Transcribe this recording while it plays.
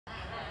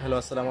Hello,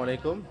 আসসালামু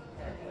আলাইকুম।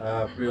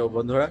 প্রিয়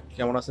বন্ধুরা,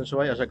 কেমন আছেন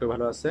সবাই? আশা করি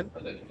ভালো আছেন।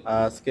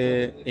 আজকে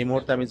এই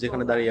মুহূর্তে আমি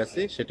যেখানে দাঁড়িয়ে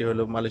আছি সেটি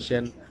হলো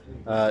মালয়েশিয়ান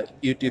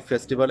ইউটিউব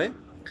ফেস্টিভ্যালে।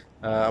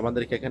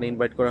 আমাদেরকে এখানে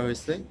ইনভাইট করা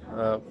হয়েছে।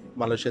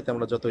 মালয়েশিয়াতে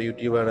আমরা যত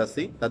ইউটিউবার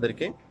আছি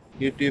তাদেরকে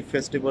ইউটিউব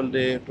ফেস্টিভ্যাল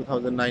ডে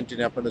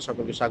 2019-এ আপনাদের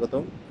সকলকে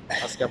স্বাগতম।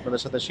 আজকে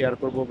আপনাদের সাথে শেয়ার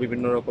করব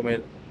বিভিন্ন রকমের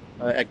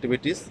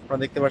অ্যাক্টিভিটিস।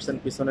 আপনারা দেখতে পাচ্ছেন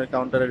পিছনের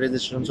কাউন্টারে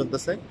রেজিস্ট্রেশন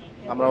চলতেছে।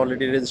 আমরা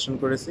অলরেডি রেজিস্ট্রেশন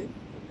করেছি।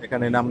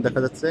 এখানে নাম দেখা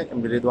যাচ্ছে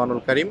MD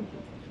Ridwanul Karim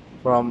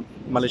from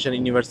Malaysian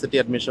university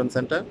admission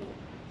centre.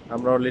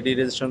 আমরা অলরেডি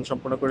রেজিস্ট্রেশন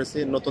সম্পন্ন করেছি।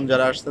 নতুন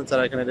যারা আসছেন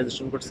তারা এখানে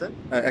রেজিস্ট্রেশন করছে।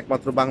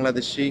 একমাত্র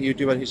বাংলাদেশি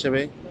ইউটিউবার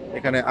হিসেবে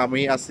এখানে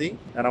আমি আছি।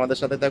 আর আমাদের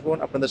সাথে থাকুন,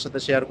 আপনাদের সাথে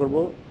শেয়ার করব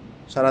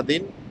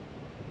সারাদিন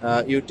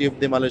ইউটিউব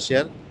দিয়ে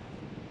মালয়েশিয়ার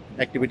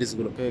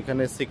অ্যাক্টিভিটিসগুলো।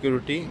 এখানে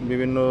সিকিউরিটি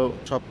বিভিন্ন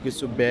সব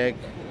কিছু ব্যাগ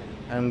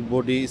অ্যান্ড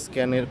বডি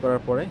স্ক্যানের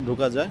করার পরে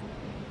ঢোকা যায়।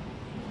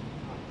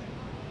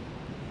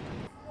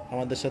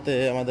 আমাদের সাথে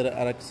আমাদের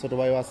আরেক ছোট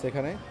ভাইও আছে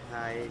এখানে,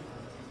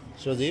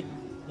 সজীব।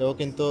 ও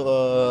কিন্তু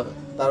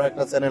তারও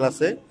একটা চ্যানেল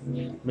আছে,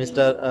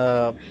 মিস্টার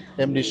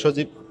এমডি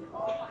সজীব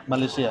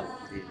মালয়েশিয়া।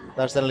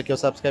 তার চ্যানেল কেউ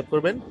সাবস্ক্রাইব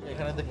করবেন।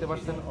 এখানে দেখতে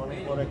পাচ্ছেন অনেক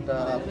বড় একটা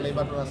প্লে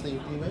বাটন আছে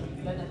ইউটিউবের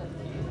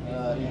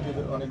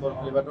অনেক বড়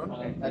প্লে বাটন।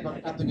 এখন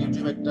কিন্তু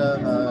ইউটিউব একটা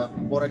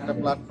বড় একটা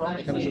প্ল্যাটফর্ম।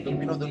 এখানে শুধু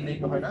বিনোদন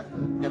নিয়ে হয় না,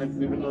 এখানে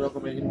বিভিন্ন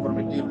রকমের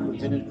ইনফরমেটিভ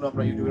জিনিসগুলো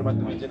আমরা ইউটিউবের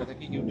মাধ্যমে জেনে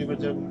থাকি। ইউটিউবের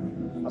যে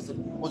আছে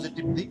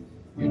পজিটিভ দিক,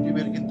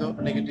 ইউটিউবের কিন্তু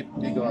নেগেটিভ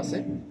দিকও আছে।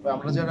 তো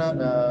আমরা যারা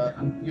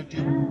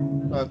ইউটিউব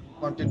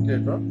কন্টেন্ট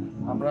ক্রিয়েটর,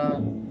 আমরা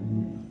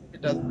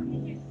এটা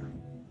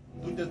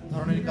দুটো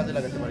ধরনের কাজে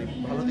লাগাতে পারি।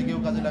 ভালো দিকেও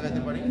কাজে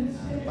লাগাতে পারি।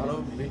 ভালো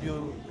ভিডিও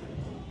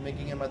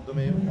মেকিং এর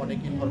মাধ্যমে অনেক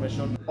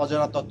ইনফরমেশন,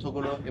 অজানা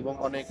তথ্যগুলো এবং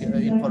অনেক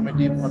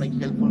ইনফরমেটিভ, অনেক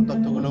হেল্পফুল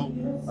তথ্যগুলো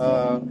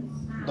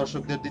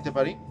দর্শকদের দিতে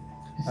পারি।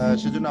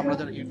 সেজন্য আমরা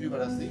যারা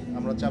ইউটিউবার আছি,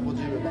 আমরা চাবো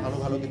যে ভালো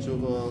ভালো কিছু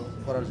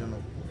করার জন্য।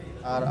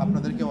 আর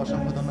আপনাদেরকে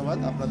অসংখ্য ধন্যবাদ।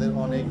 আপনাদের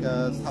অনেক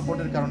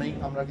সাপোর্টের কারণেই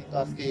আমরা কিন্তু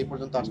আজকে এই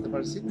পর্যন্ত আসতে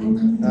পারছি।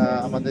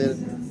 আমাদের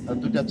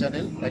দুইটা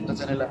চ্যানেল, একটা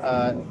চ্যানেল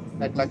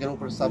 1 লাখের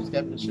উপর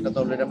সাবস্ক্রাইব, সেটা তো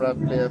অলরেডি আমরা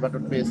প্লে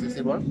বাটন পেয়েছি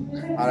সিলভার।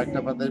 আর একটা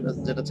আমাদের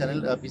যেটা চ্যানেল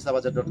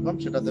visabajar.com,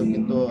 সেটাতেও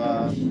কিন্তু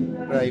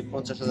প্রায়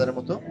 50,000-এর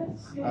মতো।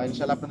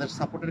 ইনশাআল্লাহ আপনাদের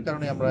সাপোর্টের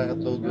কারণে আমরা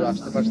এত দূর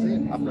আসতে পারছি।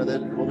 আপনাদের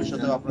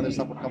ভবিষ্যতেও আপনাদের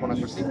সাপোর্ট কামনা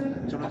করছি।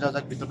 চলুন যা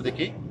যাক ভিতরে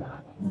দেখি।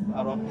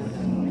 আরো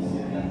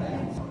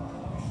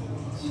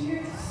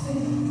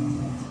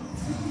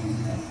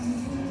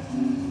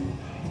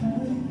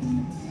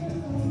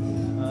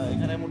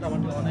এখানে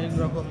মোটামুটি অনেক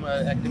রকম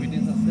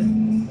অ্যাক্টিভিটিস আছে।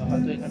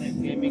 হয়তো এখানে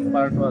গেমিং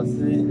পার্টও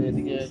আছে।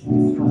 এদিকে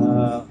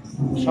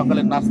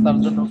সকালের নাস্তার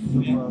জন্য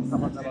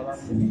খাবার দাবার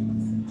আছে।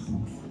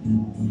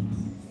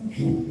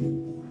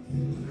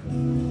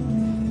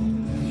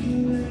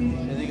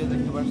 এদিকে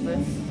দেখতে পাচ্ছেন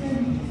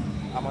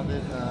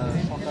আমাদের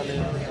সকালে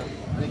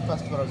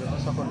ব্রেকফাস্ট করার জন্য,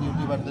 সকল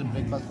ইউটিউবারদের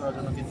ব্রেকফাস্ট করার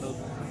জন্য কিন্তু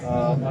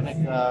অনেক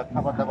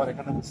খাবার দাবার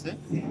এখানে হচ্ছে।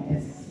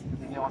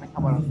 এদিকে অনেক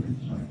খাবার আছে।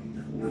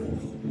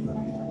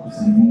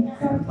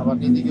 খাবার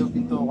এদিকেও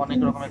কিন্তু অনেক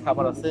রকমের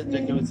খাবার আছে, যে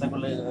কেউ ইচ্ছা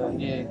করলে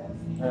নিয়ে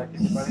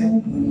খেতে পারে।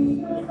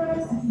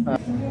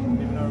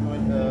 বিভিন্ন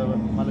রকমের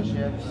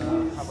মালয়েশিয়ার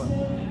খাবার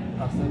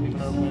আছে,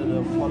 বিভিন্ন রকমের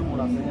ফলমূল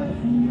আছে এখানে,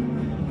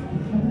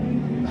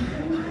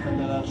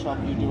 যারা সব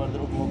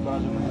ইউটিউবারদের উপভোগ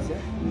করার জন্য আছে।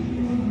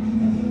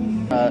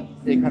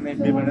 এখানে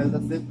বেভারেজ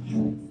আছে।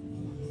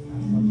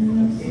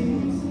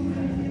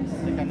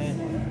 এখানে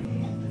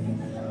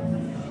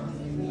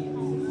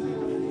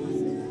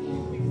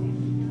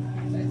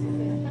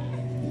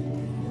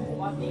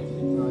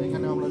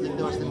এখানে আমরা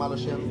দেখতে পাচ্ছি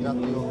মালয়েশিয়ান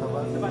জাতীয়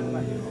খাবার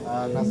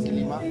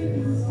নাসিলিমা,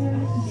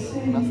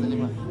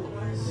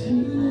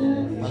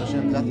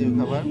 মালয়েশিয়ান জাতীয়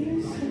খাবার।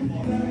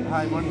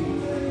 High morning.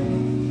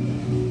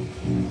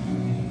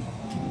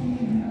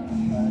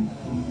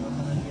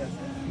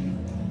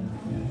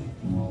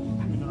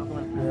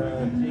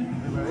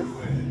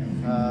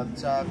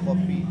 চা,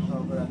 কফি,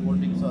 তারপরে কোল্ড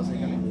ড্রিঙ্কসও আছে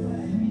এখানে।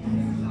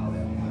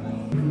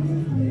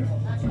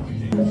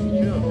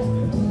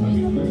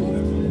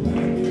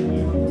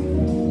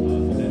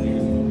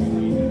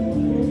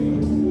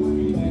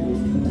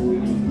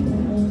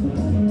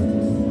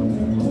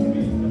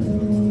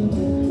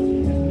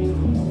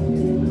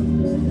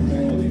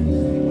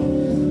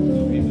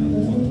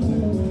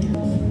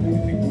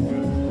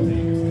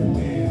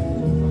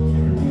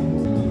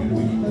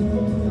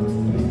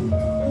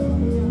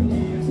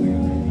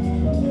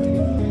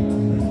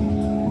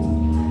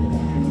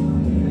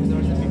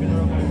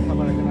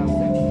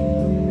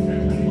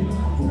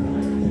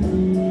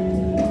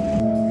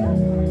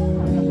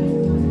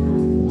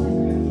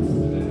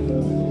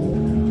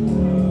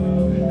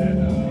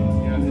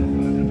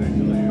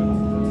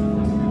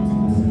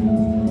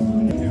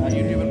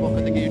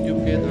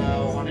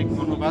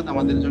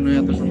 আমাদের জন্য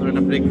এত সুন্দর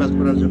একটা ব্রেকফাস্ট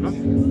করার জন্য।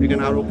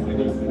 এখানে আরো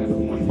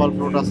ফল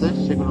ফ্রুট আছে,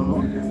 সেগুলো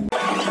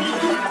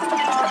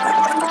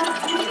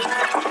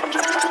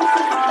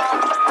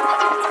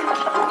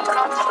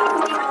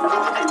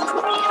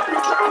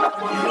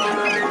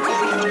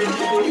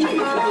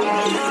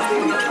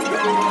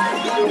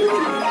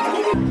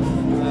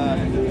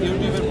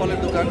ইউটিউবের ফলের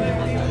দোকান।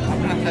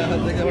 আপনারা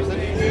দেখতে পাচ্ছেন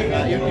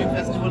ইউটিউব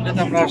ফেস্টিভ্যাল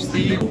রেস্টুরেন্টে আমরা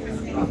আসছি।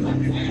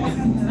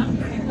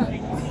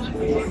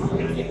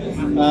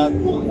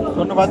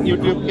 ধন্যবাদ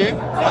ইউটিউবকে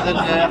আমাদের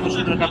এত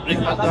সুন্দর একটা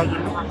ব্রেকফাস্ট দেওয়ার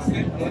জন্য।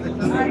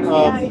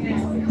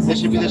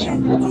 দেশি বিদেশি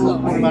প্রচুর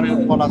পরিমাণের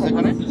ফল আছে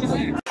এখানে।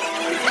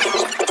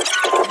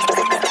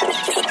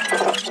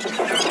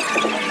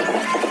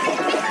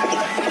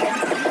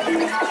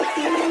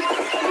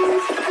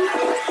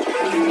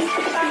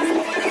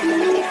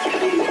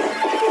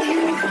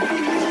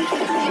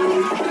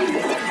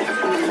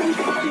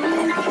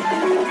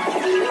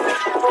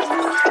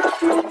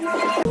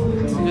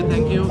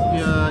 Thank you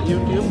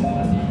YouTube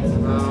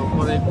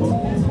for a good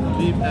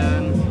trip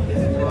and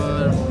for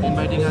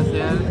inviting us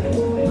here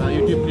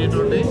YouTube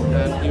Creator Day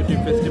and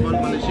YouTube Festival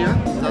Malaysia.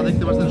 যা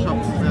দেখতে পাচ্ছেন সব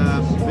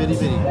very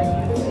very.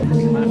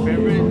 My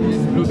favorite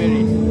is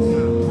blueberry,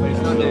 but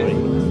it's not berry.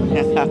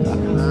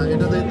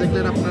 এটা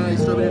দেখলেন আপনারা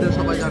স্ট্রবেরিটা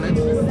সবাই জানেন।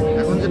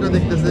 এখন যেটা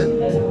দেখতেছেন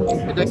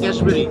এটা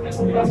ক্যাশবেরি।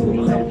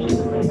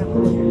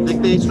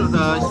 দেখতে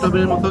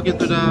স্ট্রবেরির মতো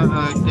কিন্তু এটা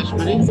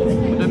ক্যাশবেরি।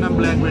 এটার নাম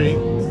ব্ল্যাকবেরি।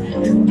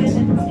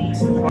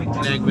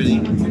 ব্ল্যাকবেরি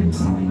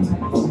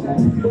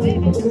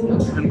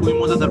খুবই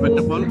মজাদার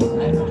একটা ফল,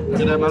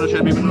 যেটা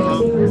মানুষের বিভিন্ন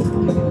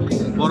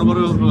বড় বড়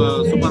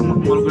সুপার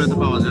মলগুলোতে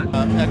পাওয়া যায়।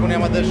 এখনই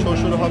আমাদের শো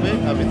শুরু হবে,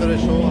 ভিতরে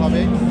শো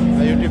হবে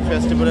ইউটিউব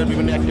ফেস্টিভ্যালের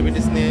বিভিন্ন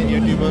অ্যাক্টিভিটিস নিয়ে।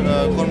 ইউটিউবের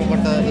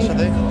কর্মকর্তাদের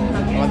সাথে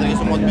আমাদের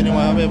কিছু মত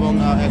বিনিময় হবে এবং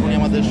এখনই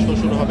আমাদের শো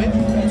শুরু হবে।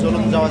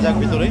 চলুন যাওয়া যাক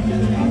ভিতরে।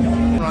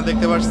 আমরা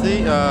দেখতে পাচ্ছি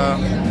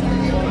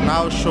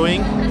নাও showing,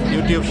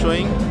 YouTube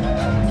showing.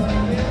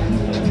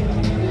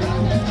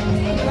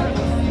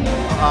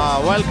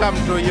 Welcome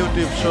to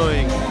YouTube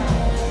showing.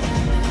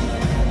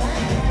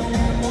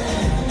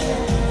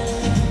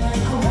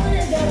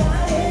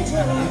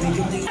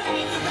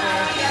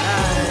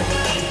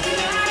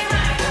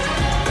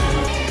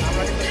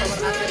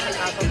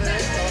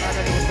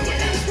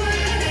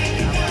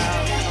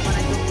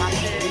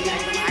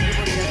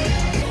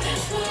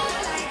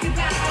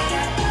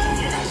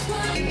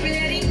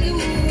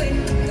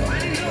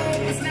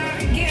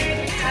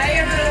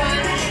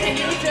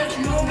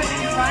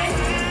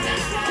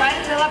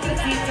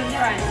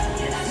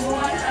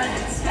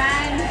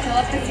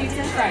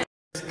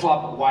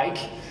 Club Wijk.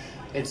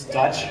 It's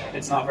Dutch.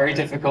 It's not very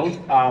difficult,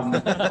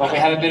 but we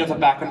had a bit of a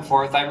back and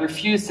forth. I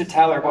refused to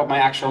tell her what my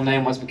actual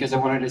name was because I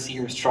wanted to see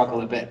her struggle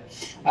a bit.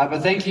 But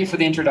thank you for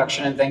the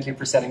introduction and thank you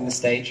for setting the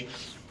stage.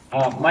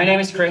 My name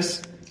is Chris.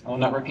 I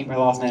will not repeat my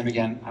last name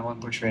again. I won't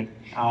butcher it.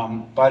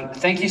 But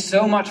thank you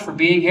so much for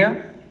being here.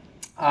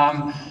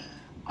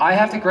 I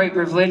have the great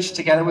privilege,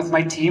 together with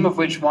my team, of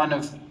which one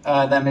of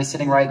them is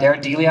sitting right there.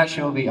 Delia, she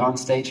will be on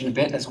stage in a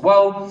bit as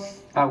well.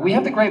 We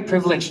have the great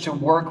privilege to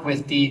work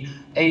with the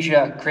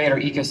Asia creator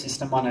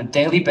ecosystem on a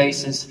daily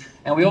basis,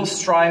 and we all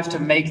strive to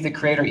make the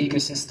creator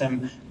ecosystem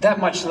that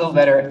much a little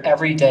better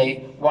every day,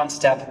 one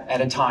step at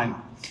a time.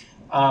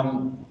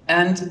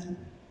 And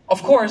of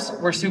course,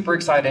 we're super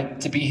excited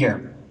to be here.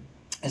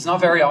 It's not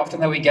very often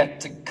that we get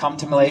to come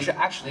to Malaysia.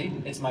 Actually,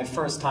 it's my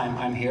first time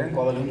I'm here in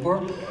Kuala Lumpur.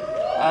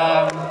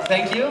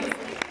 Thank you.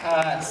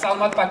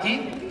 Selamat pagi.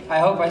 I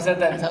hope I said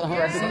that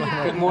correctly.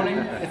 Good morning.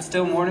 It's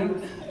still morning.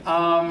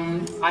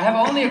 I have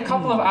only a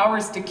couple of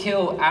hours to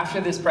kill after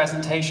this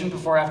presentation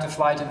before I have to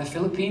fly to the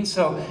Philippines.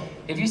 So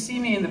if you see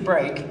me in the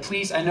break,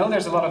 please, I know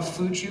there's a lot of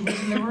food tubers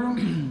in the room.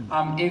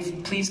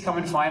 Please come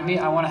and find me.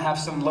 I want to have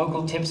some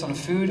local tips on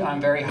food.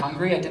 I'm very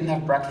hungry. I didn't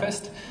have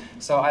breakfast.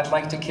 So I'd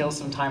like to kill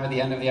some time at the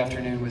end of the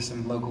afternoon with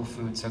some local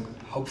food. So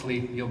hopefully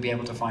you'll be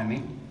able to find me.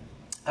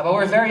 But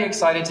we're very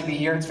excited to be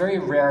here. It's very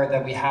rare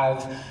that we have,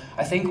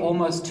 I think,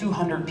 almost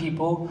 200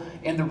 people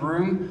in the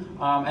room.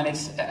 And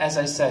it's, as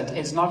I said,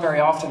 it's not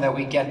very often that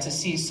we get to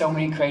see so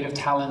many creative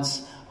talents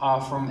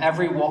from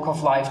every walk of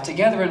life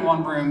together in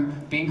one room,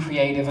 being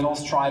creative and all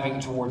striving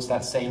towards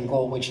that same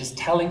goal, which is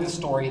telling the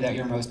story that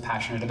you're most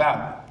passionate about.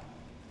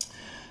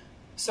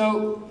 So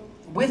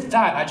with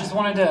that, I just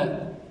wanted to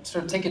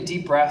sort of take a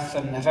deep breath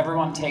and have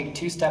everyone take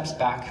 2 steps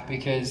back,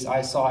 because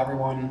I saw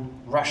everyone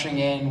rushing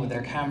in with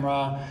their camera.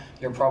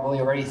 You're probably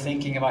already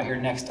thinking about your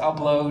next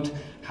upload,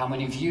 how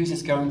many views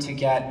it's going to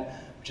get,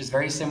 which is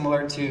very similar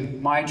to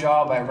my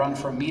job. I run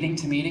from meeting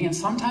to meeting, and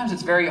sometimes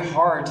it's very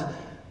hard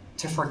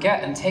to forget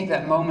and take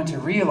that moment to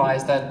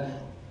realize that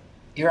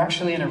you're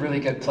actually in a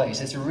really good place.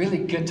 It's a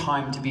really good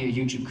time to be a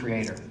YouTube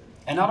creator.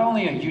 And not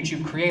only a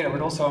YouTube creator,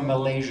 but also a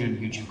Malaysian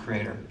YouTube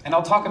creator. And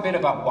I'll talk a bit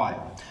about why.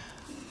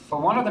 But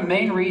one of the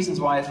main reasons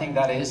why I think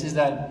that is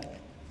that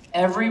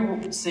every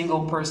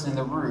single person in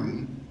the room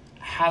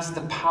has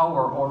the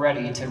power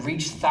already to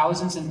reach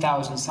thousands and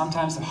thousands,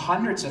 sometimes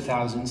hundreds of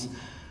thousands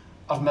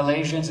of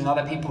Malaysians and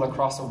other people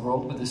across the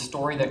world with the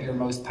story that you're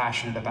most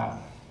passionate about.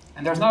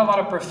 And there's not a lot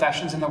of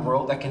professions in the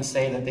world that can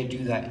say that they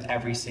do that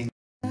every single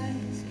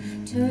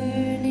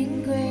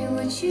Turning grey,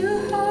 would you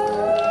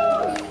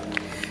hold me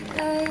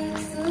like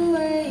the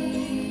way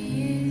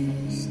you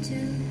used to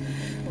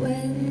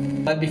when...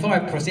 But before I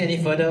proceed any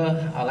further,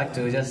 I'd like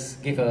to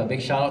just give a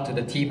big shout out to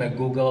the team at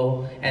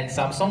Google and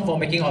Samsung for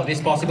making all of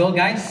this possible,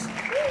 guys.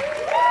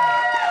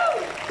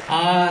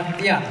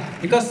 Yeah,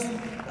 because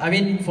I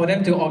mean, for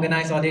them to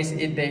organize all this,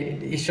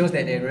 it shows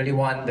that they really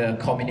want the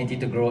community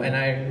to grow. And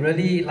I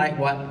really like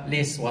what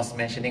Liz was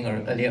mentioning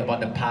earlier about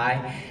the pie.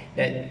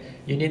 That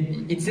you need,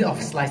 instead of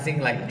slicing,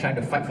 like trying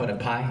to fight for the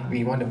pie, we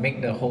want to make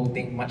the whole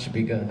thing much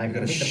bigger. Like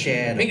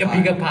make a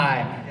bigger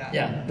pie.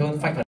 Yeah, don't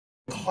fight for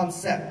the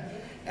concept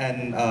and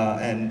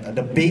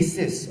the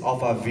basis of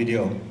our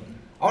video.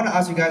 I want to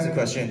ask you guys a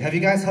question. Have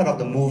you guys heard of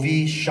the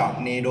movie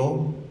Sharknado?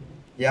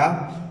 Yeah?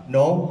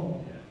 No?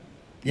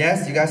 Yes,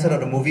 you guys heard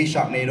of the movie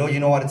Sharknado? You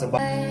know what it's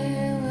about? I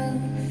will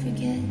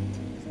forget.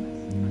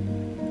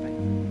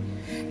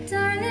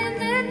 Darling,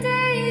 the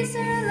days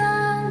are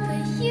long,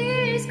 but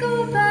years go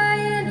by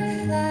in a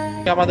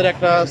flash. আমাদের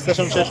একটা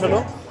session শেষ হলো।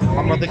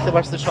 আমরা দেখতে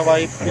পাচ্ছি সবাই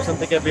পিছন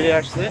থেকে বেরিয়ে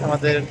আসছে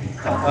আমাদের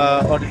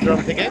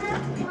অডিটোরিয়াম থেকে।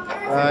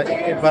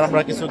 এবার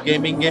আমরা কিছু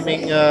গেমিং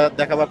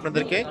দেখাবো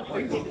আপনাদেরকে।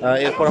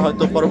 এরপর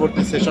হয়তো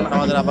পরবর্তী সেশন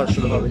আমাদের আবার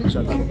শুরু হবে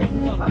ইনশাআল্লাহ।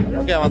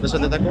 ওকে, আমাদের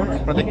সাথে থাকুন।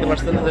 আপনারা দেখতে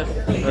পাচ্ছেন যে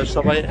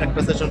সবাই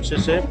একটা সেশন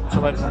শেষে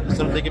সবাই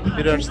পিছন থেকে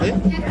বেরিয়ে আসছে।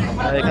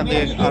 এখান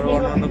থেকে আরো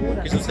অন্যান্য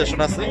কিছু সেশন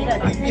আছে,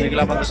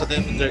 সেগুলো আমাদের সাথে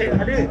এনজয়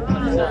করুন।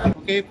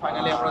 ওকে,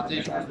 ফাইনালি আমরা যে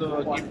সমস্ত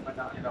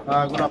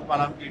গুলো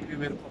পালাম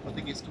ইউটিউবের পক্ষ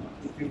থেকে,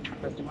 ইউটিউব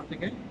ফেস্টিভ্যাল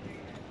থেকে,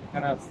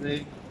 এখানে আছে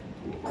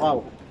wow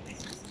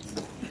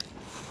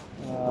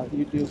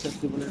YouTube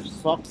ফেস্টিভ্যালের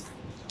socks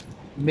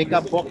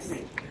makeup box,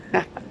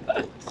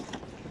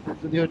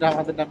 যদিও এটা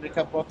আমাদের না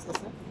মেকআপ বক্স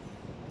আছে।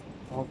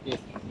 ওকে,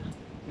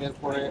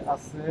 এরপরে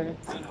আছে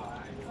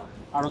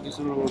আরো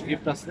কিছু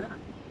গিফট আছে।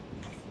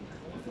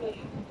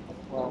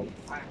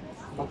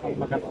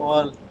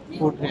 All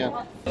food hair.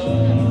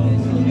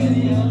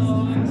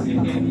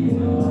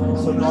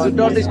 So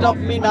don't stop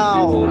me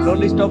now.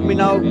 Don't stop me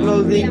now.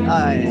 Closing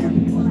eye.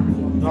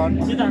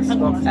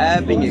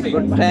 Having a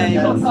good time.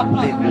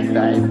 Good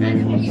time.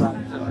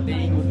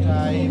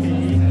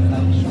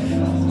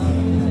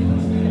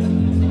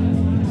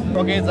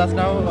 Okay, just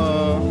now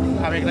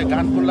আমি একটা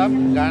গান করলাম।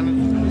 গান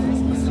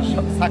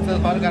সাকসেস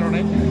হওয়ার কারণে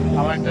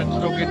আমার একটা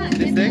টোকেন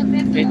দিচ্ছে।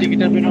 এই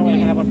টিকিটের বিনিময়ে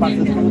এখানে আবার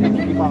পারচেজ করতে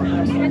টিকিট পাওয়া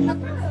যায়।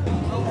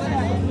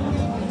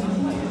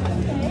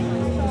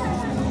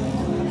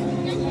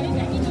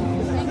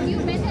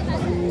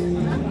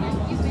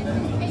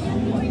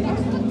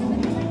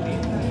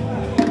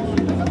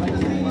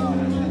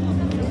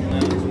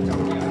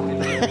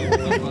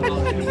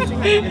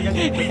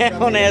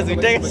 এখন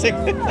ঠিক আছে।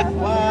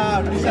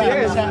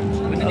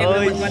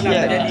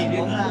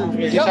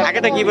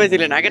 আগেটা কি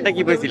বলছিলেন? আগেরটা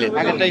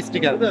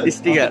স্টিকার।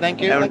 Thank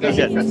you.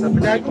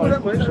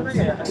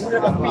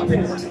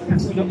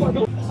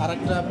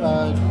 আরেকটা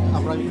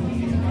আমরা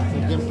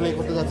গেম প্লে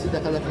করতে যাচ্ছি,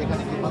 দেখা যাক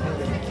এখানে কি পাবো।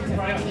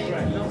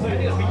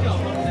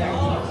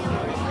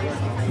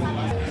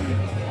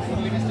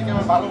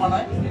 ভালো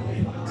বানায়,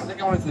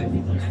 কেমন হয়েছে?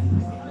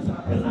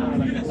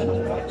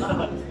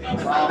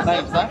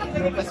 Nice, huh?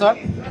 This one?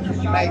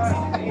 Nice.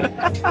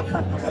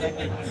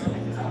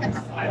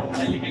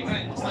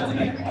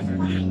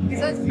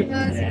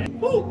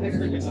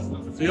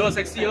 Yo,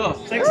 sexy, yo.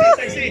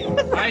 Sexy.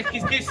 Nice,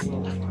 kiss.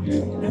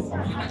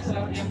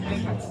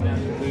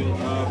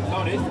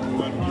 Nowadays,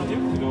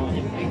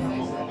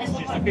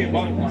 she's talking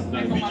about the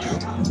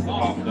video,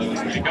 about the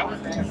makeup.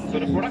 So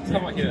the products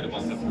come out here at the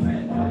bottom.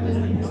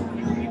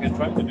 You can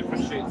try the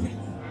different shades.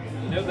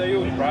 There you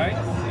will try,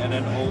 and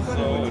then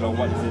also,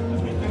 what is it?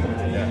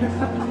 Yeah.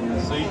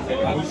 So you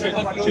can check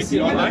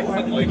it online,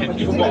 or you can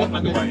go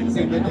online to buy it.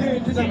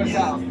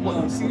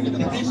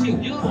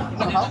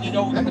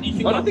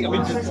 I don't think I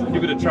mean just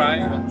give it a try.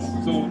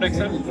 So next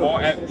time,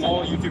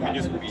 more YouTube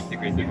videos will be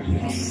integrated.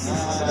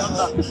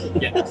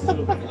 Yeah.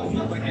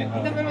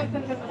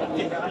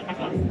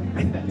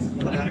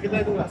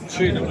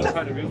 Sure, you don't want to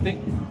try the real thing?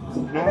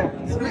 No.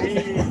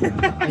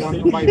 I want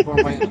to buy for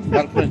my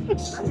girlfriend.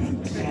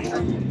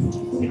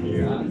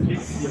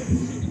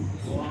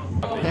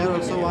 Here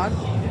also one.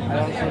 I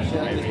also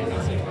share this.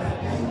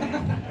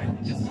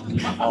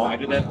 Oh, I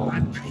do that.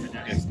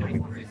 Yes.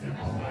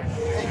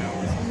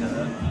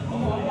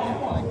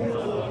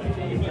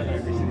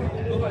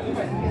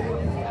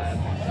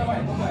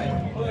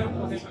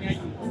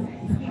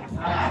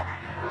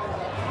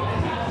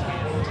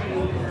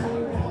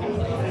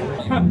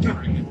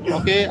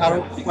 ওকে, আরো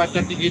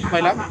কয়েকটা ticket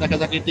পাইলাম, দেখা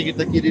যাক এই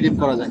টিকিটটা কি redeem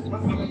করা যায়।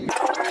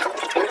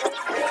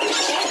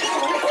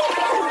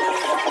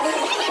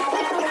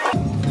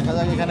 দেখা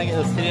যাক এখানে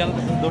সিরিয়াল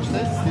ধরছে,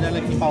 সিরিয়ালে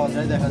কি পাওয়া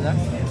যায় দেখা যাক।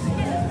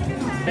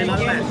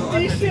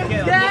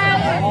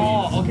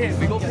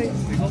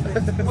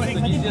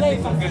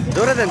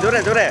 জোরে দেন,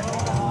 জোরে।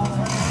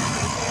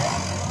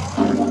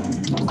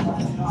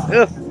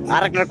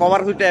 আর একটা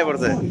কভার ছুটে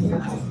পড়ছে।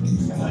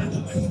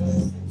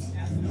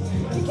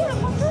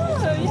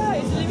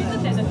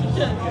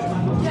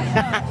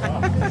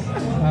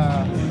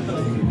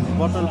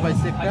 Bottle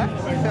পাইছে একটা।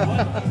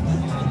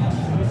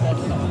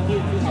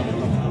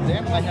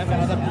 Then I have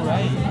another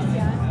prize.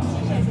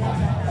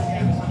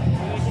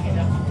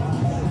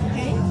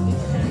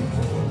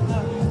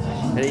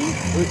 এই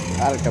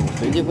আরেকটা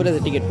বস্তু, এই যে পুরো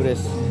ticket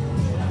পুরেস।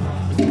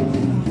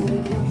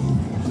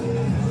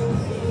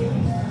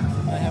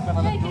 I have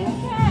another two.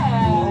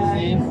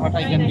 See what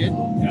what I can get.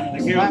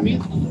 Thank you. Mami?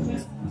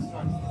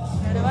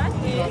 Another one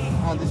is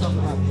This one.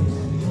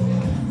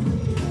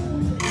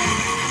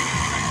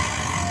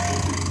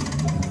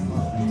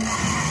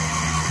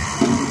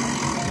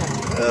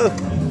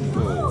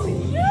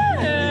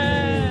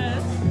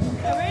 yes.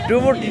 Two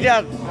more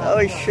tidak.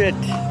 Oh shit.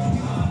 This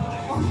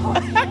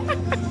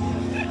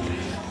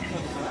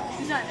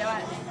one, that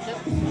one.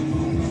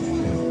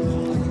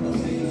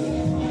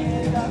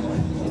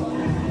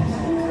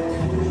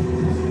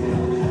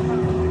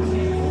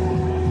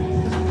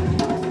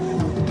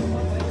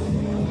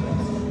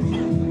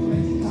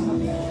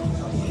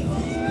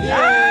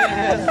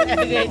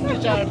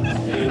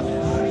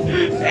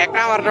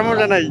 Ekta warna mo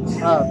janai.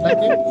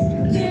 Thank you.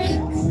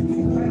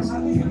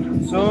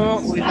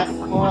 So we have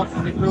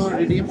need to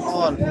redeem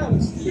all.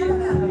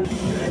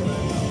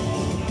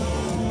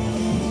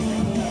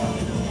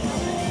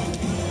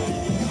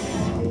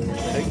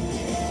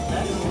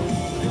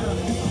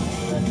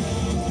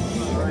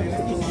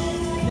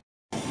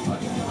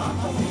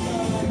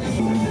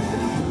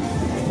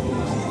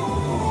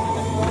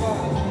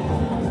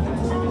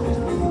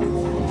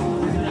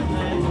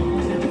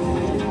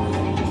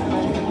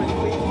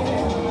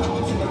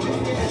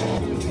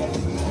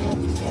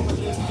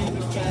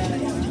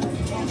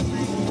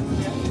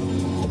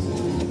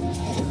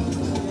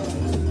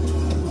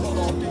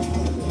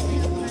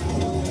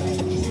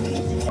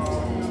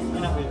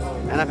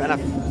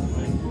 Enough.